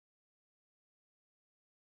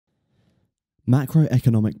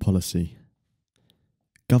Macroeconomic policy.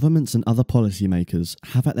 Governments and other policymakers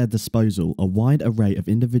have at their disposal a wide array of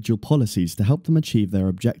individual policies to help them achieve their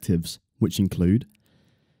objectives, which include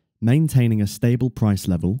maintaining a stable price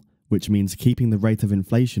level, which means keeping the rate of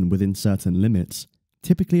inflation within certain limits,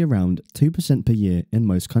 typically around 2% per year in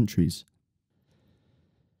most countries.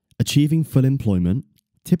 Achieving full employment,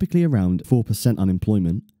 typically around 4%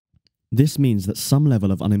 unemployment. This means that some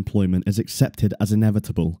level of unemployment is accepted as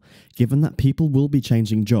inevitable, given that people will be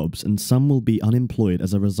changing jobs and some will be unemployed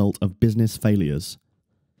as a result of business failures.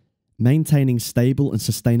 Maintaining stable and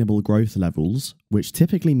sustainable growth levels, which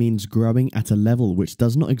typically means growing at a level which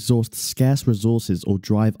does not exhaust scarce resources or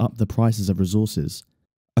drive up the prices of resources.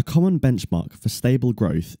 A common benchmark for stable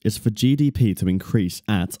growth is for GDP to increase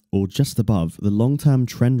at or just above the long-term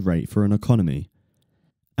trend rate for an economy,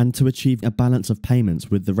 and to achieve a balance of payments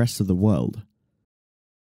with the rest of the world.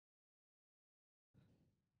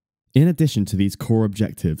 In addition to these core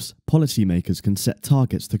objectives, policymakers can set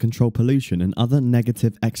targets to control pollution and other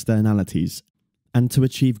negative externalities, and to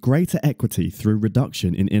achieve greater equity through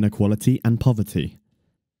reduction in inequality and poverty.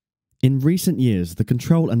 In recent years, the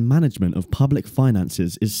control and management of public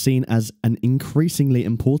finances is seen as an increasingly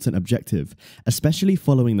important objective, especially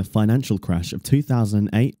following the financial crash of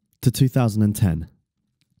 2008 to 2010.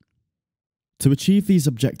 To achieve these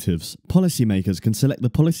objectives, policymakers can select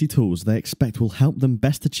the policy tools they expect will help them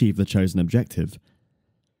best achieve the chosen objective.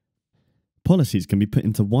 Policies can be put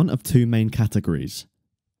into one of two main categories: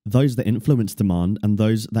 those that influence demand and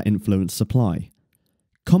those that influence supply,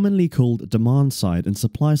 commonly called demand-side and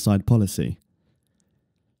supply-side policy.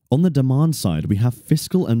 On the demand side, we have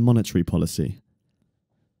fiscal and monetary policy.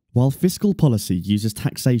 While fiscal policy uses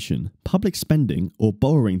taxation, public spending, or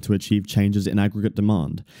borrowing to achieve changes in aggregate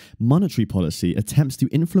demand, monetary policy attempts to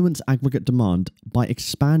influence aggregate demand by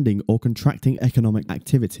expanding or contracting economic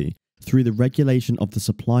activity through the regulation of the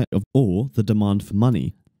supply of or the demand for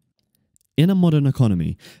money. In a modern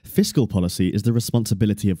economy, fiscal policy is the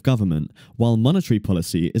responsibility of government, while monetary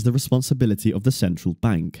policy is the responsibility of the central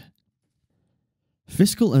bank.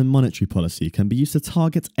 Fiscal and monetary policy can be used to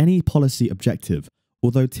target any policy objective,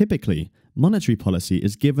 although typically, monetary policy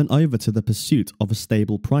is given over to the pursuit of a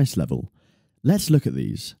stable price level. Let's look at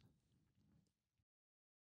these.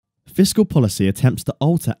 Fiscal policy attempts to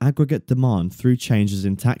alter aggregate demand through changes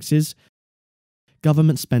in taxes,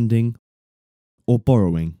 government spending, or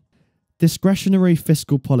borrowing. Discretionary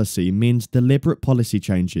fiscal policy means deliberate policy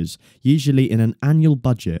changes, usually in an annual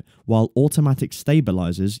budget, while automatic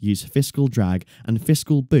stabilizers use fiscal drag and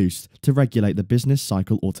fiscal boost to regulate the business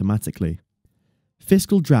cycle automatically.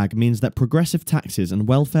 Fiscal drag means that progressive taxes and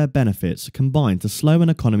welfare benefits combine to slow an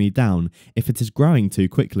economy down if it is growing too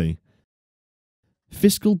quickly.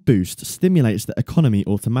 Fiscal boost stimulates the economy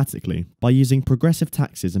automatically by using progressive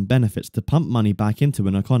taxes and benefits to pump money back into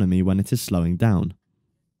an economy when it is slowing down.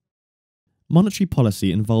 Monetary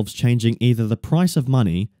policy involves changing either the price of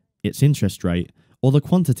money, its interest rate, or the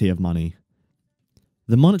quantity of money.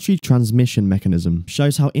 The monetary transmission mechanism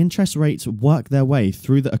shows how interest rates work their way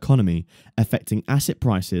through the economy, affecting asset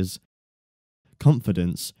prices,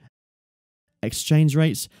 confidence, exchange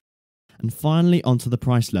rates, and finally onto the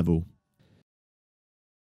price level.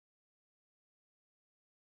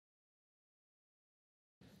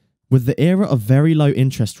 With the era of very low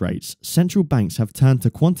interest rates, central banks have turned to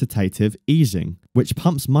quantitative easing, which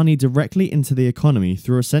pumps money directly into the economy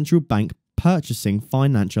through a central bank purchasing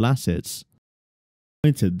financial assets.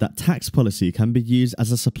 Pointed that tax policy can be used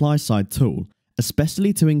as a supply-side tool,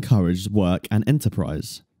 especially to encourage work and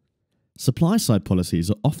enterprise. Supply-side policies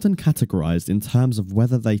are often categorized in terms of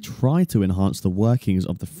whether they try to enhance the workings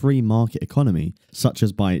of the free market economy, such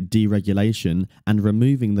as by deregulation and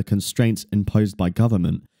removing the constraints imposed by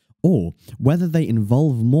government, or whether they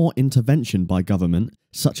involve more intervention by government,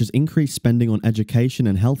 such as increased spending on education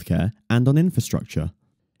and healthcare and on infrastructure.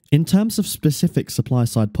 In terms of specific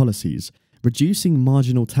supply-side policies, reducing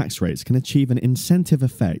marginal tax rates can achieve an incentive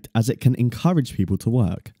effect as it can encourage people to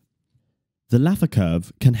work. The Laffer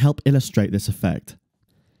curve can help illustrate this effect.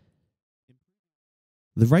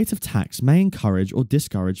 The rate of tax may encourage or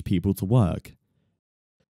discourage people to work.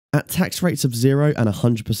 At tax rates of 0 and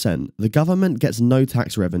 100%, the government gets no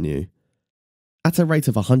tax revenue. At a rate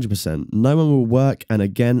of 100%, no one will work and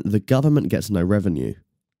again, the government gets no revenue.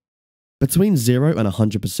 Between 0 and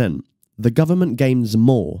 100%, the government gains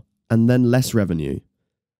more and then less revenue.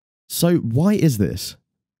 So why is this?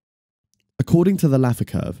 According to the Laffer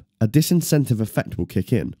curve, a disincentive effect will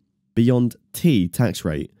kick in, beyond T tax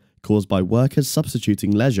rate, caused by workers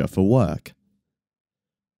substituting leisure for work.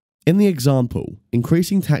 In the example,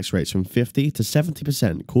 increasing tax rates from 50 to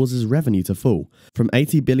 70% causes revenue to fall from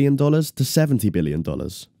 $80 billion to $70 billion.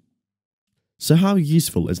 So how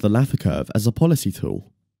useful is the Laffer curve as a policy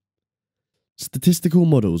tool? Statistical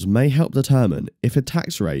models may help determine if a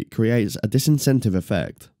tax rate creates a disincentive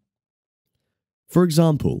effect. For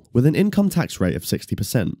example, with an income tax rate of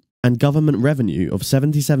 60% and government revenue of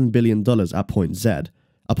 $77 billion at point Z,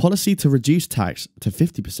 a policy to reduce tax to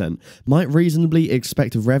 50% might reasonably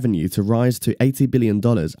expect revenue to rise to $80 billion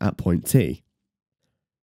at point T.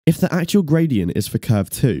 If the actual gradient is for curve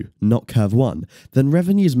 2, not curve 1, then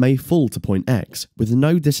revenues may fall to point X with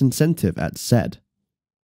no disincentive at Z.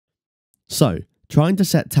 So, trying to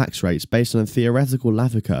set tax rates based on a theoretical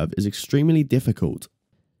Laffer curve is extremely difficult.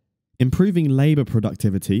 Improving labour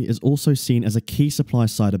productivity is also seen as a key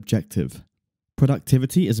supply-side objective.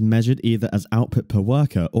 Productivity is measured either as output per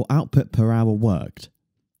worker or output per hour worked.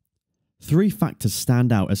 3 factors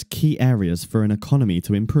stand out as key areas for an economy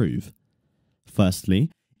to improve. Firstly,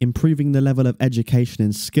 improving the level of education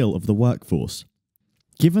and skill of the workforce.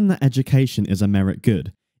 Given that education is a merit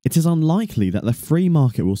good, it is unlikely that the free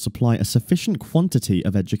market will supply a sufficient quantity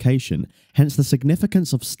of education, hence the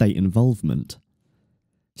significance of state involvement.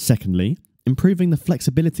 Secondly, improving the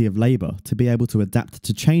flexibility of labour to be able to adapt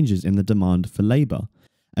to changes in the demand for labour.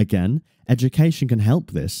 Again, education can help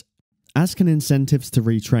this, as can incentives to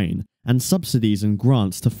retrain and subsidies and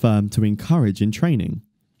grants to firms to encourage in training.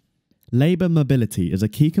 Labour mobility is a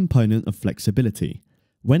key component of flexibility.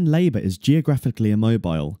 When labour is geographically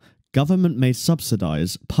immobile, government may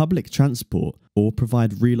subsidise public transport or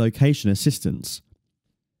provide relocation assistance.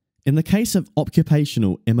 In the case of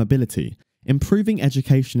occupational immobility, improving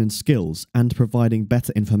education and skills and providing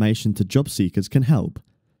better information to job seekers can help.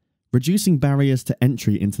 Reducing barriers to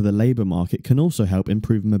entry into the labour market can also help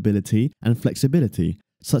improve mobility and flexibility,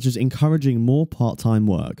 such as encouraging more part-time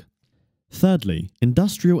work. Thirdly,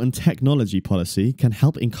 industrial and technology policy can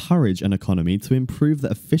help encourage an economy to improve the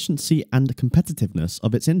efficiency and competitiveness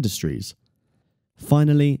of its industries.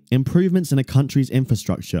 Finally, improvements in a country's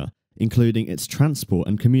infrastructure, including its transport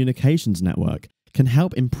and communications network, can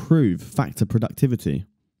help improve factor productivity.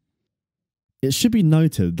 It should be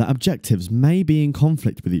noted that objectives may be in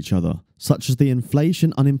conflict with each other, such as the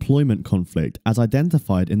inflation-unemployment conflict as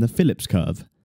identified in the Phillips curve.